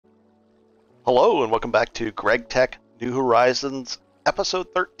Hello and welcome back to GregTech New Horizons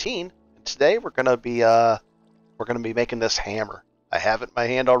episode 13. And today we're gonna be making this hammer. I have it in my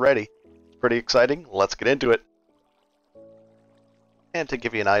hand already. It's pretty exciting. Let's get into it. And to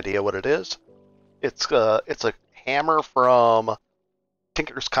give you an idea what it is, it's a hammer from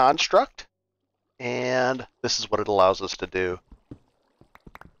Tinker's Construct, and this is what it allows us to do.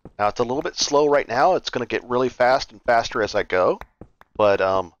 Now it's a little bit slow right now. It's gonna get really fast and faster as I go,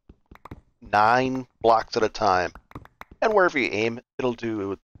 but 9 blocks at a time, and wherever you aim, it'll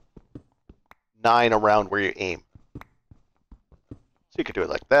do 9 around where you aim. So you can do it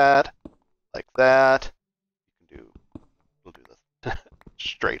like that, like that. We'll do this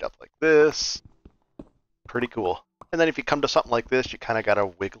straight up like this. Pretty cool. And then if you come to something like this, you kind of gotta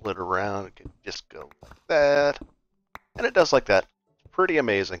wiggle it around. It can just go like that, and it does like that. Pretty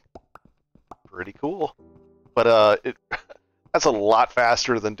amazing. Pretty cool. But that's a lot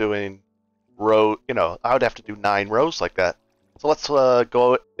faster than doing row. I would have to do 9 rows like that. So let's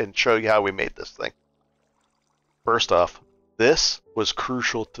go and show you how we made this thing. First off, this was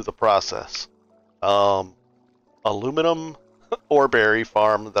crucial to the process. Aluminum ore berry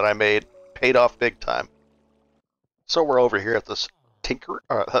farm that I made paid off big time. So we're over here at this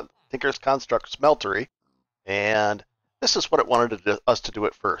Tinker's Construct smeltery, and this is what it wanted us to do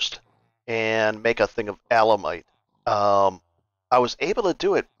at first, and make a thing of alumite. I was able to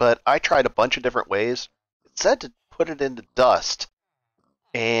do it, but I tried a bunch of different ways. It said to put it into dust,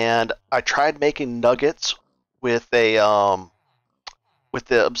 and I tried making nuggets with the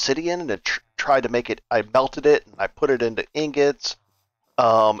obsidian, and tried to make it. I melted it and I put it into ingots.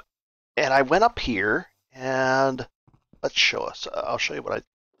 And I went up here, and let's show us. I'll show you what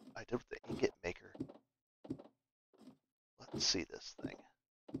I did with the ingot maker. Let's see this thing.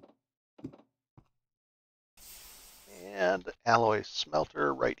 And alloy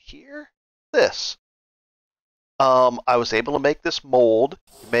smelter right here. This. I was able to make this mold.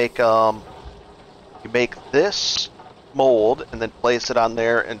 You make this mold and then place it on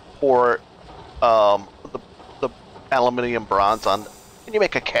there and pour the aluminium bronze on, and you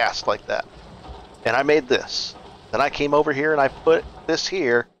make a cast like that. And I made this. Then I came over here and I put this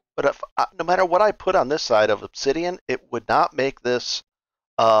here. But no matter what I put on this side of obsidian, it would not make this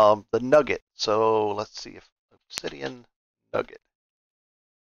the nugget. So let's see if obsidian nugget.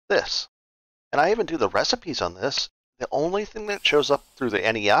 This. And I even do the recipes on this. The only thing that shows up through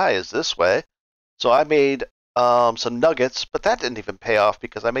the NEI is this way. So I made some nuggets, but that didn't even pay off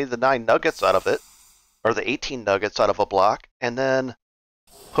because I made the 9 nuggets out of it, or the 18 nuggets out of a block, and then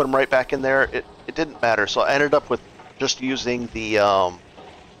put them right back in there. It didn't matter. So I ended up with just using the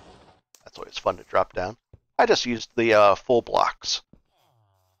that's always fun to drop down. I just used the full blocks.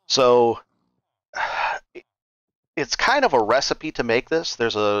 So it's kind of a recipe to make this.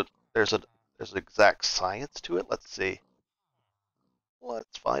 There's an exact science to it. Let's see.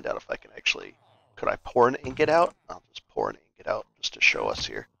 Let's find out if I can actually. Could I pour an ingot out? I'll just pour an ingot out just to show us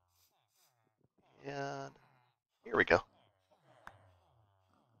here. And here we go. I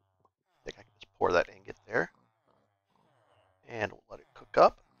think I can just pour that ingot there. And we'll let it cook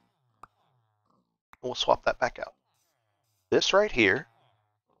up. And we'll swap that back out. This right here.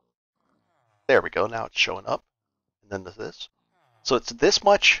 There we go. Now it's showing up. And then this. So it's this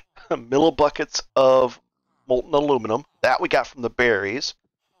much millibuckets of molten aluminum that we got from the berries.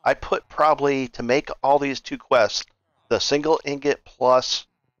 I put probably, to make all these 2 quests, the single ingot plus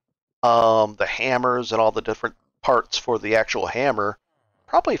the hammers and all the different parts for the actual hammer,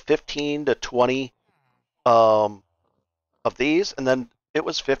 probably 15 to 20 of these, and then it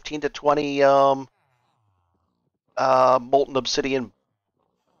was 15 to 20 molten obsidian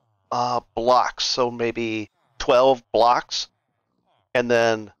blocks, so maybe 12 blocks, and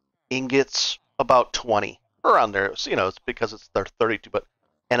then ingots about 20, around there. So, it's because it's 32, but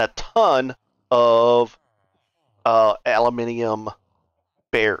and a ton of aluminium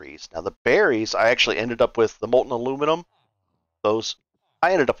berries. Now the berries, I actually ended up with the molten aluminum. Those,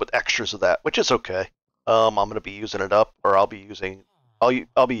 I ended up with extras of that, which is okay. I'm going to be using it up, or I'll be using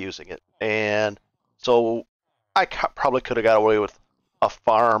it. And so I probably could have got away with a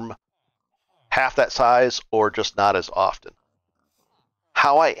farm half that size, or just not as often.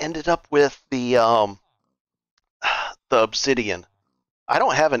 How I ended up with the obsidian. I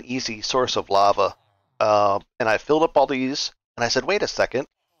don't have an easy source of lava, and I filled up all these, and I said, wait a second,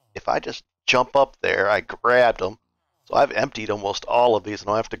 if I just jump up there, I grabbed them, so I've emptied almost all of these, and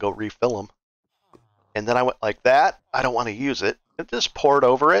I have to go refill them. And then I went like that, I don't want to use it, and just poured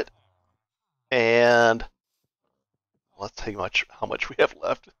over it, and let's see how much we have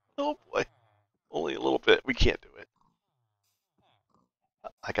left. Oh boy, only a little bit, we can't do it.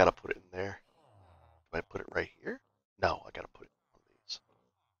 I gotta put it in there. I put it right here? No, I gotta put it on these.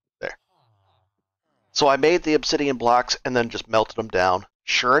 There. So I made the obsidian blocks and then just melted them down.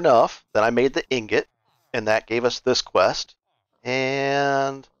 Sure enough, then I made the ingot, and that gave us this quest.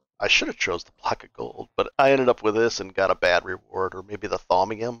 And I should have chose the block of gold, but I ended up with this and got a bad reward, or maybe the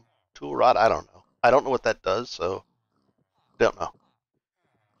thaumium tool rod. I don't know. I don't know what that does, so don't know.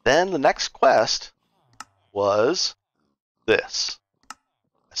 Then the next quest was this.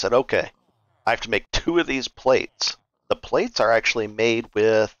 I said, okay, I have to make 2 of these plates. The plates are actually made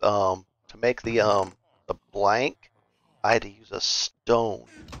with to make the blank. I had to use a stone,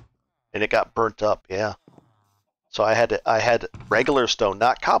 and it got burnt up. Yeah, so I had regular stone,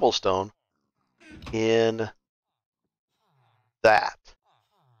 not cobblestone, in that.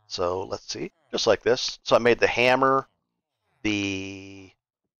 So let's see, just like this. So I made the hammer, the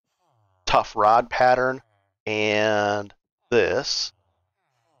tough rod pattern, and this,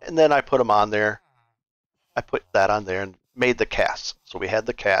 and then I put them on there. I put that on there and made the casts. So we had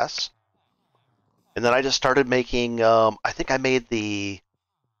the casts, and then I just started making. I think I made the.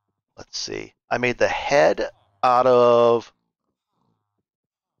 Let's see. I made the head out of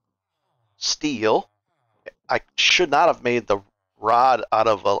steel. I should not have made the rod out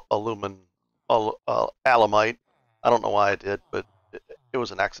of alumite. I don't know why I did, but it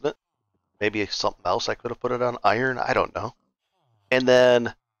was an accident. Maybe something else I could have put it on iron. I don't know. And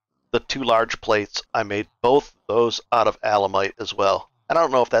then the 2 large plates, I made both those out of alumite as well. And I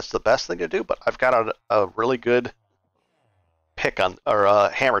don't know if that's the best thing to do, but I've got a really good pick on, or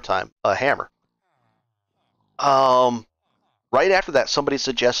hammer time, a hammer. Right after that, somebody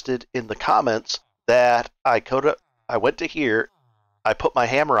suggested in the comments that I went to here, I put my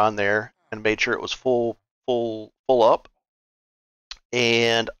hammer on there and made sure it was full up,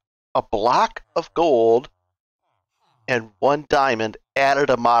 and a block of gold and 1 diamond added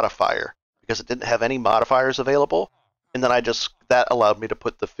a modifier because it didn't have any modifiers available, and then that allowed me to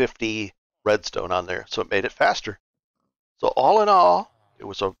put the 50 redstone on there, so it made it faster. So all in all, it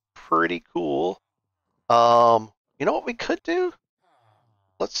was a pretty cool. You know what we could do?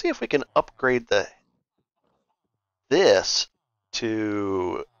 Let's see if we can upgrade this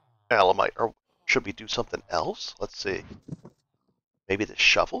to alumite, or should we do something else? Let's see. Maybe the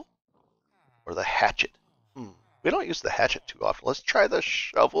shovel or the hatchet. We don't use the hatchet too often. Let's try the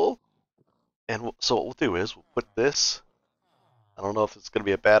shovel. And so what we'll do is we'll put this. I don't know if it's going to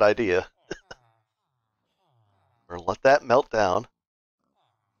be a bad idea. Or let that melt down.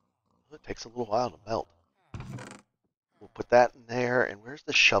 It takes a little while to melt. We'll put that in there. And where's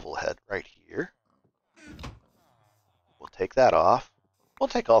the shovel head? Right here. We'll take that off. We'll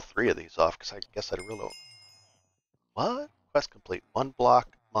take all 3 of these off because I guess I really don't. What? Quest complete. 1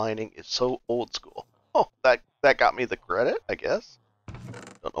 block mining is so old school. Oh, that got me the credit, I guess.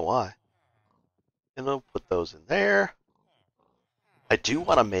 Don't know why. And we'll put those in there. I do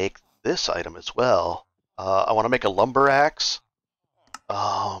want to make this item as well. I want to make a lumber axe.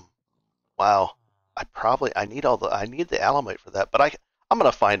 Wow. I need the alumite for that, but I'm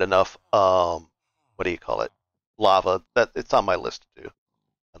gonna find enough. What do you call it? Lava. That it's on my list to do.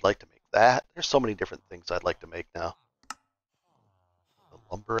 I'd like to make that. There's so many different things I'd like to make now. The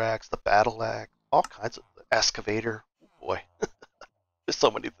lumber axe, the battle axe, all kinds of excavator. Oh boy, there's so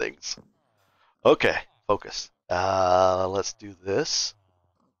many things. Okay, focus. Let's do this.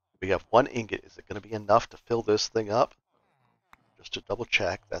 We have 1 ingot. Is it going to be enough to fill this thing up? Just to double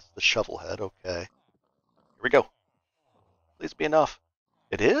check. That's the shovel head. Okay. Here we go. Please be enough.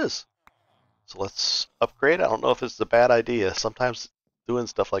 It is. So let's upgrade. I don't know if this is a bad idea. Sometimes doing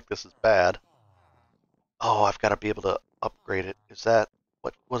stuff like this is bad. Oh, I've got to be able to upgrade it. Is that...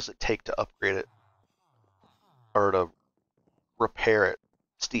 What does it take to upgrade it? Or to repair it?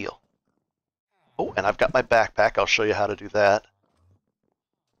 Steel. Oh, and I've got my backpack. I'll show you how to do that.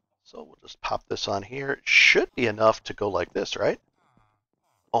 So we'll just pop this on here. It should be enough to go like this, right?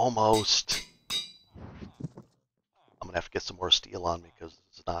 Almost. I'm going to have to get some more steel on me because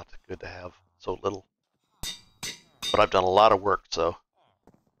it's not good to have so little. But I've done a lot of work, so.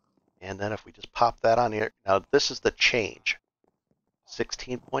 And then if we just pop that on here. Now this is the change.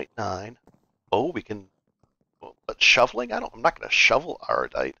 16.9. Oh, we can... Well, but shoveling? I'm not going to shovel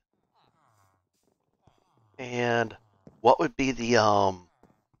irodite. And what would be the...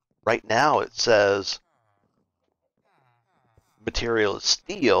 Right now it says material is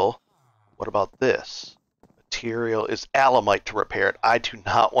steel. What about this? Material is alumite to repair it. I do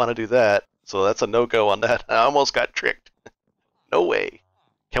not want to do that. So that's a no-go on that. I almost got tricked. No way.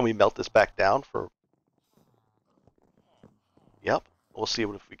 Can we melt this back down for... Yep. We'll see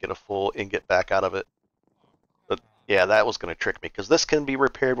if we get a full ingot back out of it. But yeah, that was going to trick me because this can be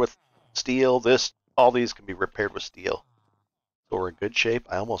repaired with steel. This all these can be repaired with steel. So we're in good shape.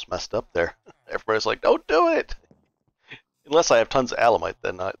 I almost messed up there. Everybody's like, "Don't do it." Unless I have tons of alumite,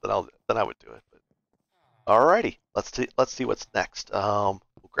 then I would do it. But alrighty, let's see what's next. We'll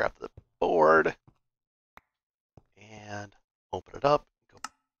grab the board and open it up. Go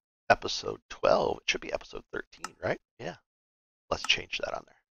episode 12. It should be episode 13, right? Yeah. Let's change that on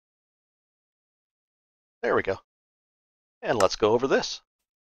there. There we go. And let's go over this.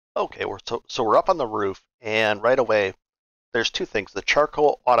 Okay, so we're up on the roof, and right away there's two things: the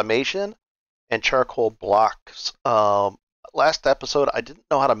charcoal automation and charcoal blocks. Last episode I didn't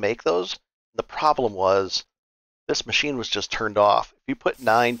know how to make those. The problem was this machine was just turned off. If you put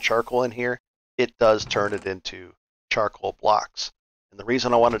 9 charcoal in here, it does turn it into charcoal blocks. And the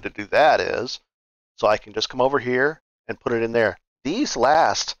reason I wanted to do that is so I can just come over here and put it in there. These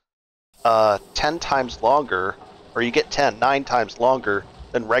last 10 times longer, or you get 9 times longer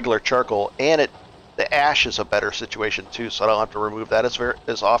than regular charcoal, and the ash is a better situation too, so I don't have to remove that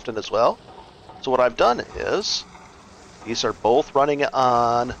as often as well. So what I've done is these are both running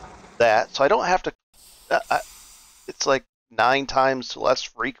on that, so I don't have to. It's like 9 times less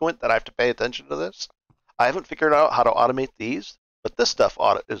frequent that I have to pay attention to this. I haven't figured out how to automate these, but this stuff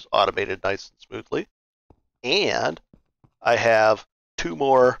is automated nice and smoothly. And I have 2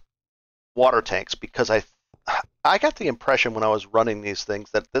 more water tanks because I got the impression when I was running these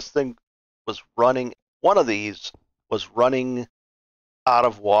things that this thing was running, one of these was running out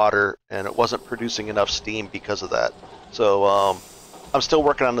of water and it wasn't producing enough steam because of that. So I'm still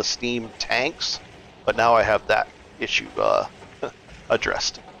working on the steam tanks, but now I have that issue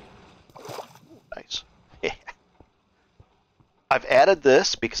addressed. Nice. I've added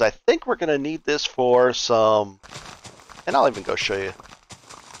this because I think we're going to need this for some, and I'll even go show you.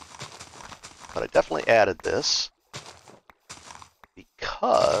 But I definitely added this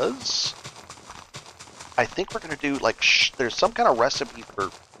because I think we're going to do like, there's some kind of recipe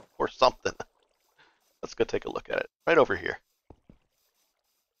for something. Let's go take a look at it right over here.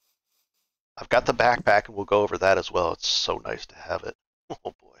 I've got the backpack and we'll go over that as well. It's so nice to have it.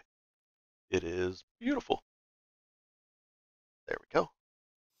 Oh boy. It is beautiful. There we go.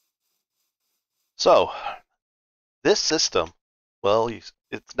 So, this system, well,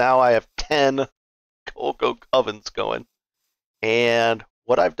 it's now I have 10 cocoa ovens going. And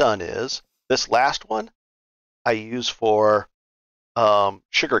what I've done is, this last one I use for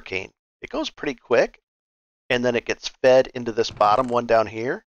sugar cane. It goes pretty quick, and then it gets fed into this bottom one down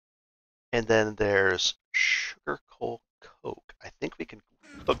here. And then there's sugar coal coke. I think we can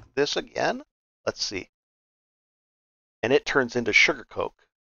cook this again. Let's see. And it turns into sugar coke.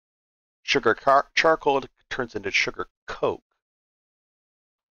 Sugar charcoal turns into sugar coke.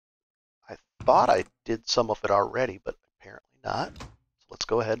 I thought I did some of it already, but apparently not. So let's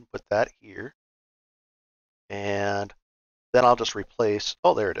go ahead and put that here. And then I'll just replace,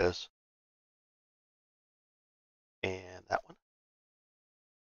 oh, there it is. And that one.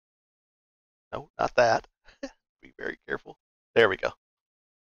 No, not that. Be very careful. There we go.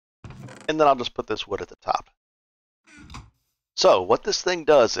 And then I'll just put this wood at the top. So what this thing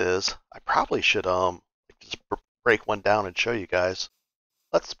does is, I probably should just break one down and show you guys.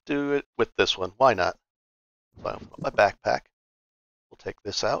 Let's do it with this one. Why not? So my backpack. We'll take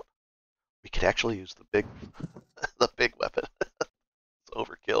this out. We could actually use the big, the big weapon. It's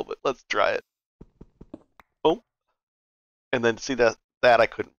overkill, but let's try it. Boom. And then see that I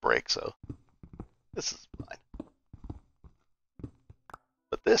couldn't break, so this is fine.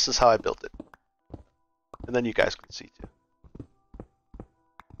 But this is how I built it. And then you guys can see too.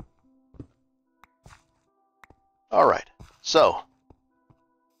 Alright, so,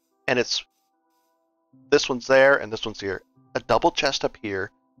 and it's, this one's there and this one's here. A double chest up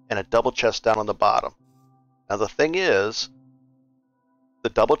here and a double chest down on the bottom. Now the thing is, the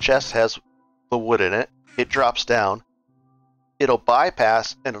double chest has the wood in it. It drops down. It'll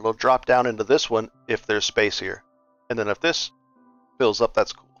bypass and it'll drop down into this one if there's space here. And then if this fills up,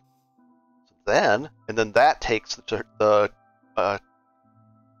 that's cool. So then, and then that takes the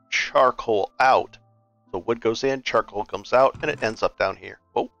charcoal out. So wood goes in, charcoal comes out, and it ends up down here.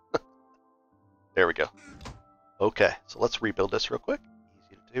 Oh, there we go. Okay, so let's rebuild this real quick.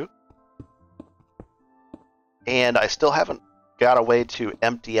 Easy to do. And I still haven't got a way to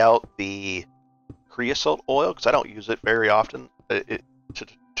empty out the creosote oil because I don't use it very often.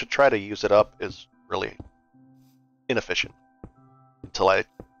 To try to use it up is really inefficient until I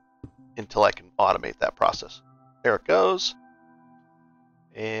can automate that process. There it goes,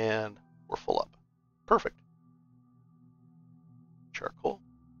 and we're full up. Perfect. Charcoal.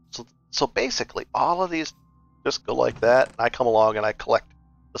 So basically, all of these just go like that, and I come along and I collect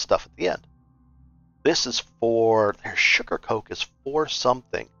the stuff at the end. This is for, their sugar coke is for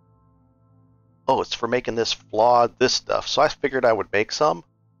something. Oh, it's for making this this stuff. So I figured I would make some,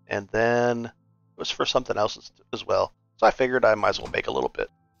 and then it was for something else as well. So I figured I might as well make a little bit.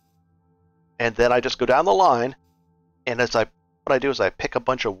 And then I just go down the line, and what I do is I pick a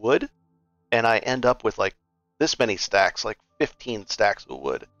bunch of wood, and I end up with like this many stacks, like 15 stacks of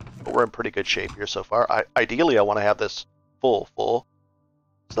wood. But we're in pretty good shape here so far. Ideally, I want to have this full. So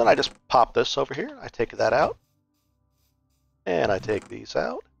then I just pop this over here. I take that out, and I take these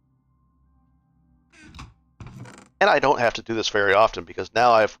out. And I don't have to do this very often because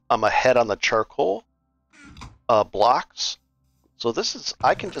now I'm ahead on the charcoal blocks. So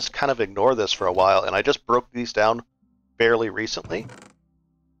I can just kind of ignore this for a while, and I just broke these down fairly recently.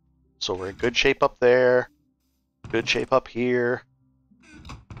 So we're in good shape up there, good shape up here.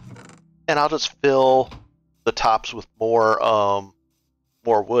 And I'll just fill the tops with more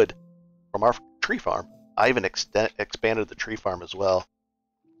wood from our tree farm. I even expanded the tree farm as well. So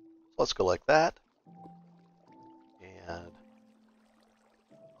let's go like that. And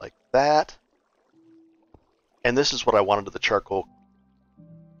like that. And this is what I wanted the charcoal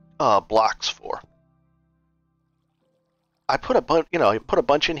blocks for. I put a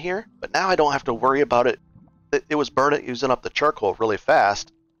bunch in here, but now I don't have to worry about it. It was using up the charcoal really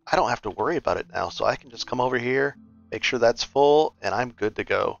fast. I don't have to worry about it now, so I can just come over here, make sure that's full, and I'm good to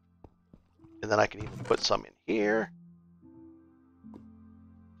go. And then I can even put some in here.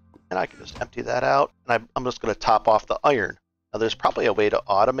 And I can just empty that out, and I'm just going to top off the iron. Now there's probably a way to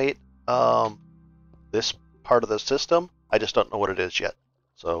automate this part of the system. I just don't know what it is yet.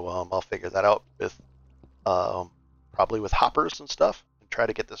 So I'll figure that out with probably with hoppers and stuff, and try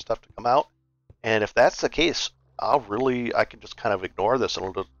to get this stuff to come out. And if that's the case, I can just kind of ignore this, and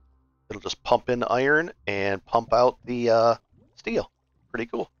it'll just pump in iron and pump out the steel. Pretty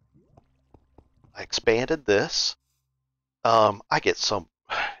cool. I expanded this. I get some.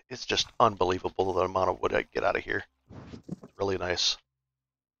 It's just unbelievable the amount of wood I get out of here. It's really nice.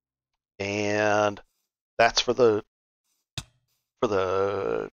 And that's for the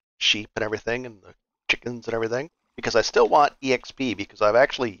sheep and everything, and the chickens and everything, because I still want EXP, because I've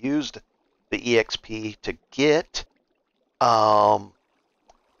actually used the EXP to get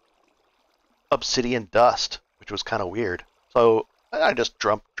obsidian dust, which was kind of weird. So I just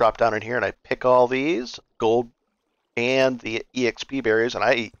drop down in here and I pick all these gold and the EXP berries, and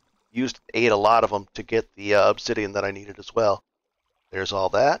I ate a lot of them to get the obsidian that I needed as well. There's all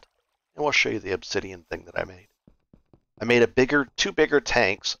that, and we'll show you the obsidian thing that I made. I made two bigger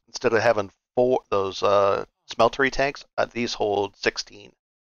tanks instead of having those smeltery tanks. These hold 16,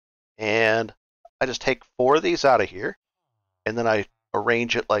 and I just take 4 of these out of here, and then I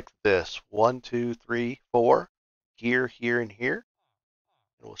arrange it like this: 1, 2, 3, 4, here, here, and here.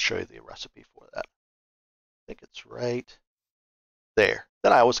 And we'll show you the recipe for that. I think it's right there.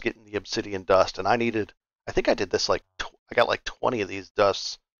 Then I was getting the obsidian dust, and I think I did this I got like 20 of these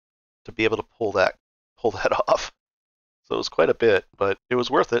dusts to be able to pull that off. So it was quite a bit, but it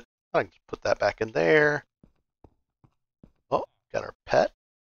was worth it. I can put that back in there. Oh, got our pet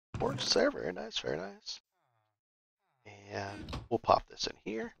horse there. Very nice, very nice. And we'll pop this in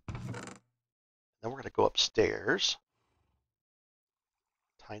here. Then we're going to go upstairs.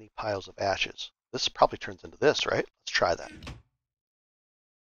 Tiny piles of ashes. This probably turns into this, right? Let's try that. And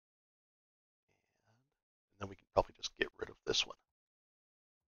then we can probably just get rid of this one.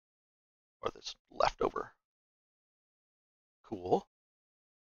 Or this leftover. Cool.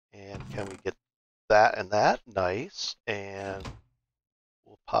 And can we get that and that? Nice. And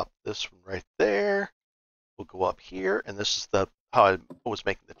we'll pop this one right there. We'll go up here, and this is how I was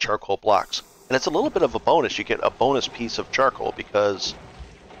making the charcoal blocks. And it's a little bit of a bonus. You get a bonus piece of charcoal because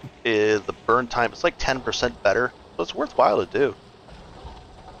the burn time is like 10% better. So it's worthwhile to do.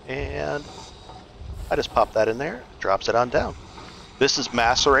 And I just pop that in there. It drops it on down. This is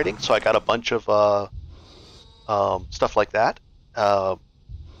macerating, so I got a bunch of stuff like that.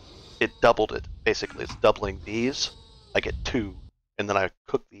 It doubled it, basically. It's doubling these. I get 2, and then I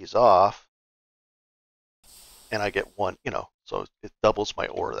cook these off, and I get 1, so it doubles my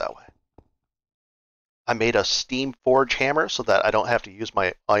ore that way. I made a steam forge hammer so that I don't have to use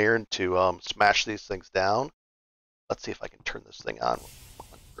my iron to smash these things down. Let's see if I can turn this thing on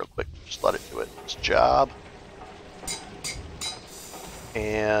real quick. Just let it do its job.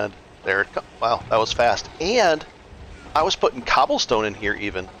 And there it comes. Wow, that was fast. And I was putting cobblestone in here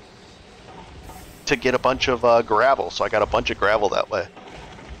even to get a bunch of gravel. So I got a bunch of gravel that way.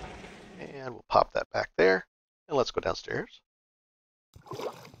 And we'll pop that back there. And let's go downstairs.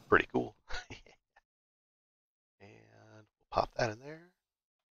 Pretty cool. And we'll pop that in there.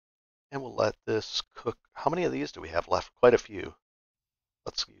 And we'll let this cook. How many of these do we have left? Quite a few.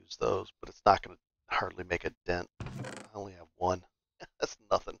 Let's use those, but it's not going to hardly make a dent. I only have one. That's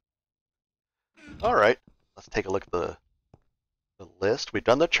nothing. All right, let's take a look at the list. We've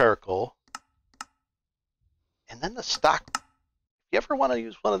done the charcoal. And then the stock. If you ever want to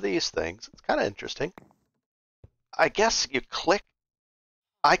use one of these things, it's kind of interesting. I guess you click.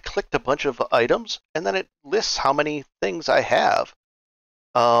 I clicked a bunch of items, and then it lists how many things I have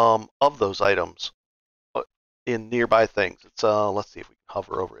of those items in nearby things. It's let's see if we can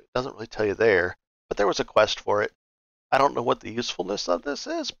hover over it. It doesn't really tell you there, but there was a quest for it. I don't know what the usefulness of this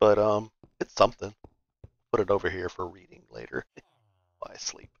is, but it's something. Put it over here for reading later. While I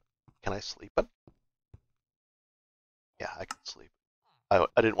sleep. Can I sleep it? Yeah, I can sleep. I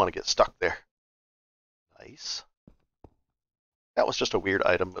didn't want to get stuck there. Nice. That was just a weird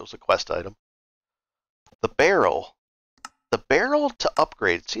item. It was a quest item. The barrel. The barrel to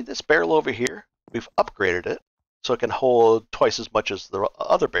upgrade. See this barrel over here? We've upgraded it so it can hold twice as much as the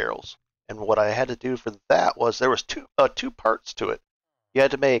other barrels. And what I had to do for that was there was two parts to it. You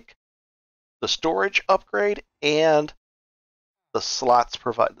had to make the storage upgrade and the slots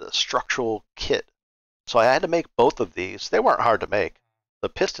provide the structural kit. So I had to make both of these. They weren't hard to make. The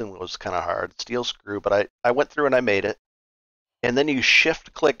piston was kind of hard, steel screw, but I went through and I made it. And then you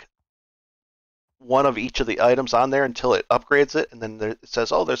shift click one of each of the items on there until it upgrades it, and then it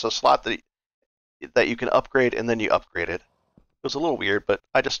says, oh, there's a slot that you can upgrade, and then you upgrade it. It was a little weird, but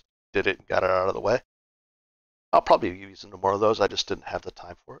I just did it and got it out of the way. I'll probably be using more of those. I just didn't have the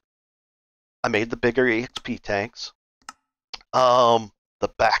time for it. I made the bigger EXP tanks. The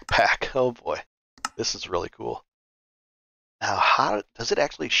backpack. Oh boy, this is really cool. Now, how does it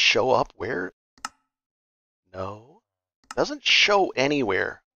actually show up? Where? No, it doesn't show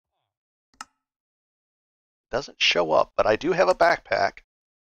anywhere. It doesn't show up, but I do have a backpack.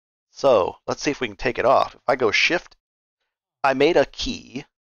 So let's see if we can take it off. If I go Shift, I made a key.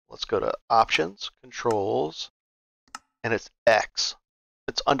 Let's go to Options, Controls, and it's X.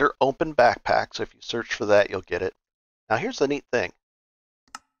 It's under Open Backpack, so if you search for that, you'll get it. Now here's the neat thing.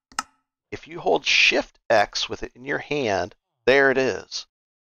 If you hold Shift X with it in your hand, there it is.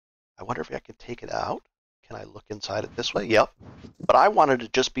 I wonder if I can take it out. Can I look inside it this way? Yep. But I wanted to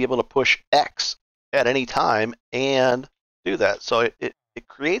just be able to push X at any time and do that. So it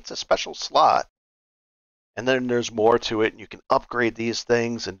creates a special slot, and then there's more to it, and you can upgrade these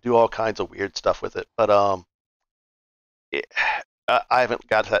things and do all kinds of weird stuff with it. But I haven't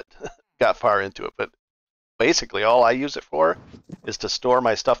got far into it. But basically, all I use it for is to store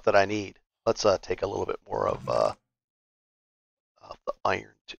my stuff that I need. Let's take a little bit more of the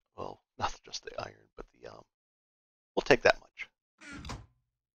iron. Well, not just the iron, but the we'll take that much.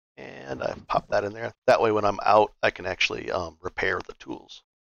 And I pop that in there. That way when I'm out, I can actually repair the tools.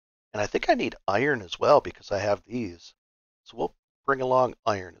 And I think I need iron as well because I have these. So we'll bring along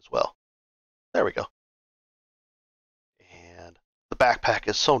iron as well. There we go. And the backpack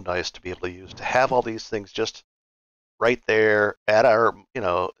is so nice to be able to use. To have all these things just right there at our,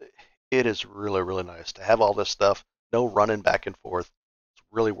 it is really, really nice to have all this stuff. No running back and forth. It's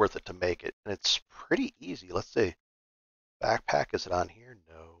really worth it to make it. And it's pretty easy. Let's see. Backpack, is it on here?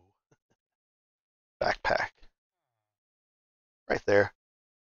 No. Backpack. Right there.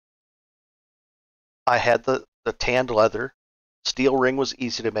 I had the tanned leather. Steel ring was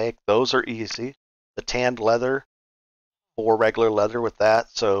easy to make. Those are easy. The tanned leather, 4 regular leather with that.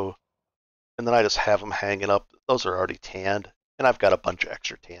 So, and then I just have them hanging up. Those are already tanned. And I've got a bunch of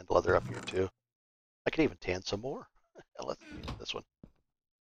extra tanned leather up here too. I can even tan some more. Let's use this one.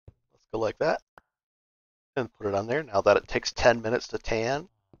 Let's go like that. And put it on there. Now that it takes 10 minutes to tan,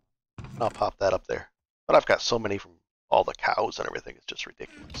 I'll pop that up there. But I've got so many from all the cows and everything, it's just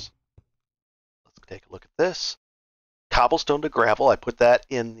ridiculous. Let's take a look at this. Cobblestone to gravel, I put that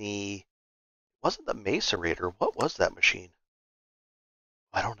in the, wasn't the macerator, what was that machine?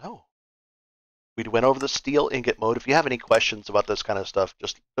 I don't know. We went over the steel ingot mode. If you have any questions about this kind of stuff,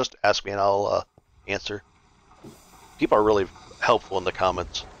 just ask me and I'll answer. People are really helpful in the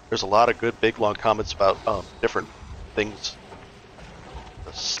comments. There's a lot of good, big, long comments about different things.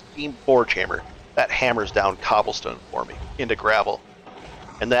 The steam forge hammer, that hammers down cobblestone for me into gravel.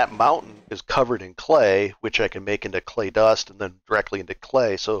 And that mountain is covered in clay, which I can make into clay dust and then directly into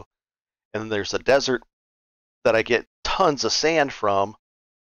clay. So, and then there's a desert that I get tons of sand from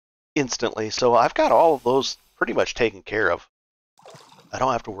instantly. So I've got all of those pretty much taken care of. I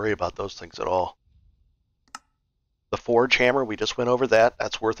don't have to worry about those things at all. The forge hammer, we just went over that.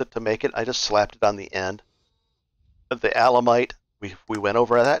 That's worth it to make it. I just slapped it on the end. The alumite, we went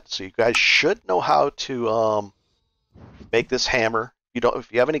over that. So you guys should know how to make this hammer.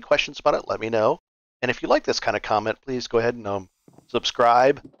 if you have any questions about it, let me know. And if you like this kind of comment, please go ahead and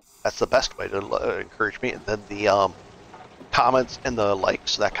subscribe. That's the best way to encourage me. And then the comments and the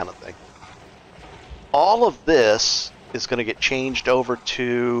likes, that kind of thing. All of this is going to get changed over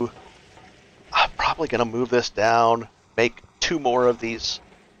to. I'm probably going to move this down, make 2 more of these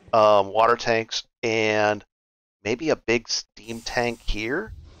water tanks, and maybe a big steam tank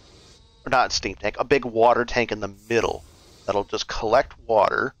here. Or not steam tank, a big water tank in the middle that'll just collect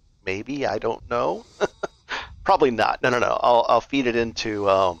water. Maybe, I don't know. Probably not. No. I'll feed it into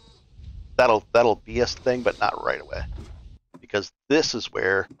that'll be a thing, but not right away, because this is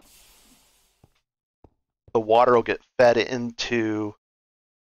where the water will get fed into,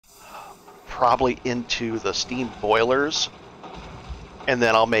 probably into the steam boilers, and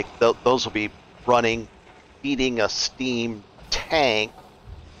then I'll make those will be running, feeding a steam tank.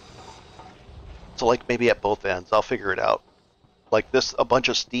 So like maybe at both ends, I'll figure it out. Like this, a bunch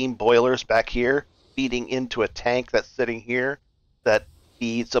of steam boilers back here feeding into a tank that's sitting here that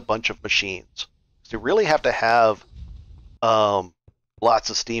feeds a bunch of machines. So you really have to have lots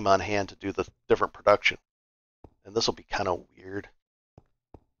of steam on hand to do the different production. And this will be kind of weird.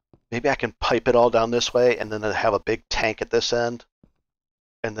 Maybe I can pipe it all down this way and then have a big tank at this end.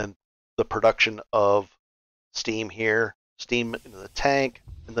 And then the production of steam here, steam into the tank,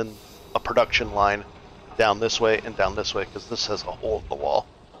 and then a production line down this way and down this way, because this has a hole in the wall.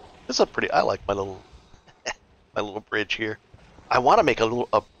 This is I like my little my little bridge here. I want to make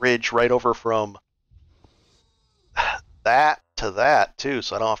a bridge right over from that to that too,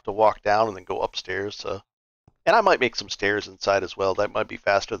 so I don't have to walk down and then go upstairs. So, and I might make some stairs inside as well. That might be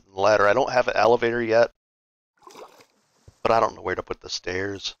faster than the ladder. I don't have an elevator yet, but I don't know where to put the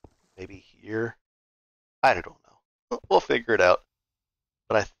stairs. Maybe here. I don't know. We'll figure it out.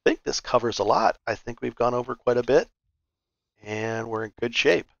 But I think this covers a lot. I think we've gone over quite a bit, and we're in good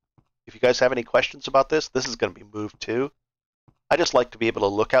shape. If you guys have any questions about this is going to be moved too. I just like to be able to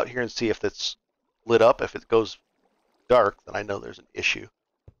look out here and see if it's lit up. If it goes dark, then I know there's an issue.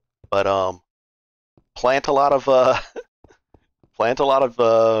 But plant a lot of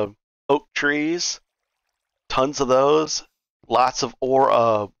oak trees, tons of those. Lots of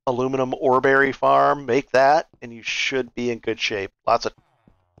aluminum ore farm. Make that, and you should be in good shape.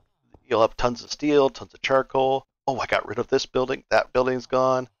 You'll have tons of steel, tons of charcoal. Oh, I got rid of this building. That building's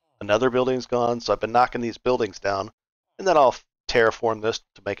gone. Another building's gone. So I've been knocking these buildings down. And then I'll terraform this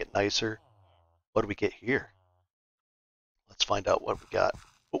to make it nicer. What do we get here? Let's find out what we got.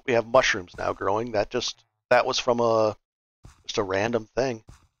 Oh, we have mushrooms now growing. That was from just a random thing.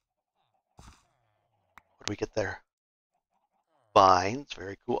 What do we get there? Vines.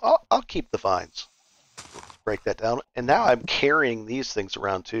 Very cool. I'll keep the vines. Break that down. And now I'm carrying these things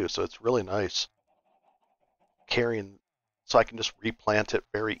around too, so it's really nice. Carrying, so I can just replant it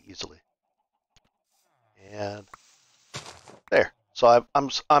very easily. And there. So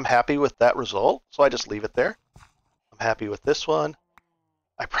I'm happy with that result, so I just leave it there. I'm happy with this one.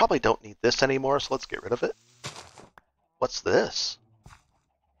 I probably don't need this anymore, so let's get rid of it. What's this?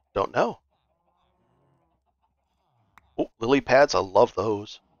 Don't know. Oh, lily pads, I love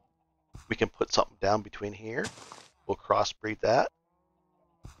those. We can put something down between here. We'll crossbreed that.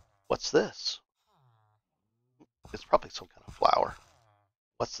 What's this? It's probably some kind of flower.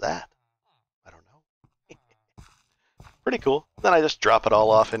 What's that? I don't know. Pretty cool. Then I just drop it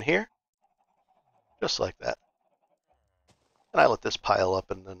all off in here. Just like that. And I let this pile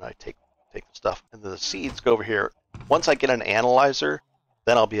up, and then I take the stuff. And then the seeds go over here. Once I get an analyzer,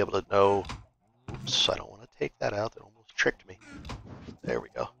 then I'll be able to know. Oops, I don't want to take that out. That almost tricked me. There we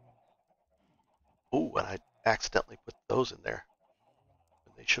go. Ooh, and I accidentally put those in there.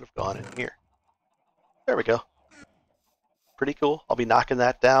 And they should have gone in here. There we go. Pretty cool. I'll be knocking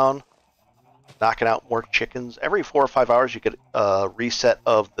that down. Knocking out more chickens. Every 4 or 5 hours you get a reset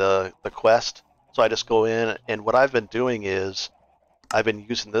of the quest. So I just go in, and what I've been doing is I've been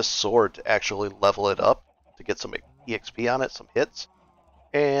using this sword to actually level it up to get some EXP on it, some hits.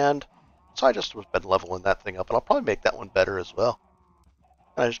 And so I just been leveling that thing up, and I'll probably make that one better as well.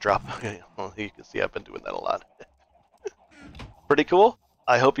 I just drop. Well, you can see I've been doing that a lot. Pretty cool.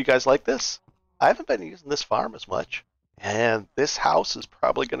 I hope you guys like this. I haven't been using this farm as much. And this house is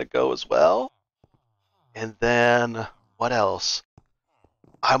probably going to go as well. And then, what else?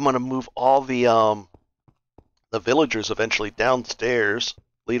 I'm going to move all the villagers eventually downstairs,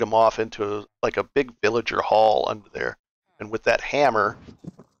 lead them off into like a big villager hall under there. And with that hammer,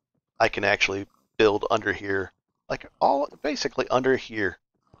 I can actually build under here. Like basically under here,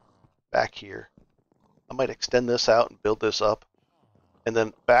 back here. I might extend this out and build this up, and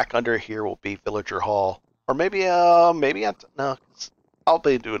then back under here will be Villager Hall, or maybe no, I'll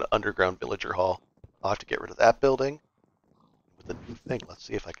be doing an underground villager hall. I'll have to get rid of that building with a new thing. Let's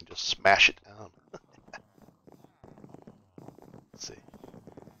see if I can just smash it down. Let's see.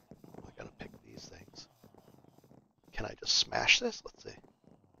 I gotta pick these things. Can I just smash this? Let's see.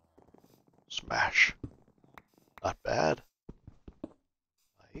 Smash. Not bad.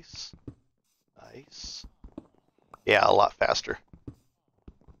 Nice. Nice. Yeah, a lot faster.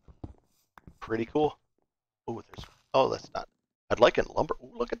 Pretty cool. Oh, there's. Oh, that's not. I'd like it in lumber.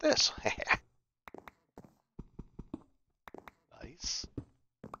 Ooh, look at this. Nice.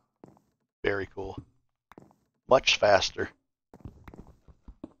 Very cool. Much faster.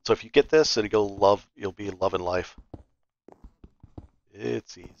 So if you get this, you'll be loving life.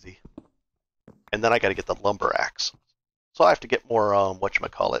 It's easy. And then I got to get the lumber axe. So I have to get more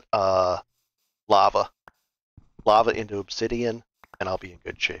whatchamacallit, lava into obsidian, and I'll be in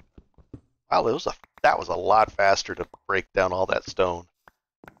good shape. Wow, that was a lot faster to break down all that stone.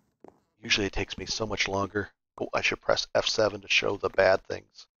 Usually it takes me so much longer. Oh, I should press F7 to show the bad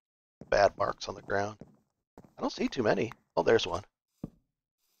things. Bad marks on the ground. I don't see too many. Oh, there's one.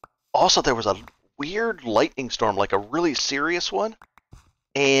 Also, there was a weird lightning storm, like a really serious one,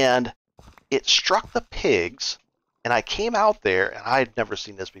 and it struck the pigs, and I came out there, and I had never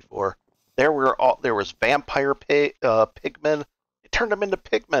seen this before. There was vampire pigmen. It turned them into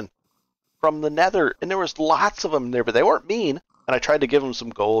pigmen from the nether, and there was lots of them there, but they weren't mean, and I tried to give them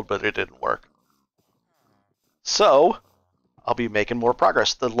some gold, but it didn't work. So, I'll be making more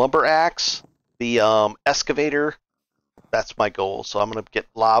progress. The lumber axe, the excavator, that's my goal. So I'm going to get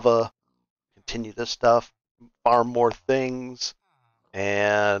lava, continue this stuff, farm more things,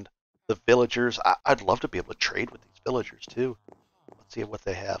 and the villagers. I'd love to be able to trade with these villagers too. Let's see what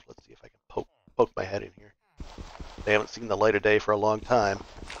they have. Let's see if I can poke my head in here. They haven't seen the light of day for a long time.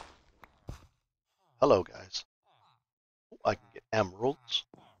 Hello, guys. I can get emeralds.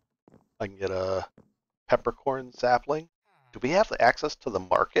 I can get a peppercorn sapling. Do we have access to the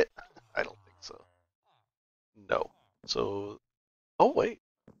market? I don't think so. No. So, oh wait,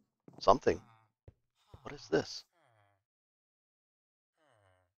 something. What is this?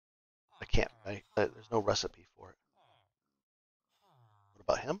 I can't. There's no recipe for it. What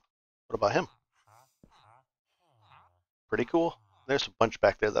about him? What about him? Pretty cool. There's a bunch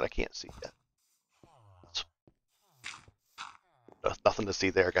back there that I can't see yet. There's nothing to see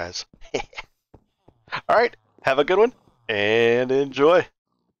there, guys. All right, have a good one and enjoy.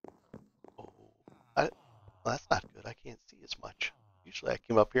 Oh, that's not good. I can't see as much. Usually I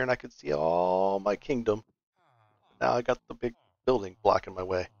came up here and I could see all my kingdom. Now I got the big building blocking my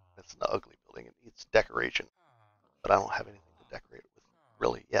way. That's an ugly building. It needs decoration. But I don't have anything to decorate it with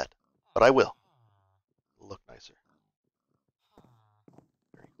really yet. But I will. It'll look nicer.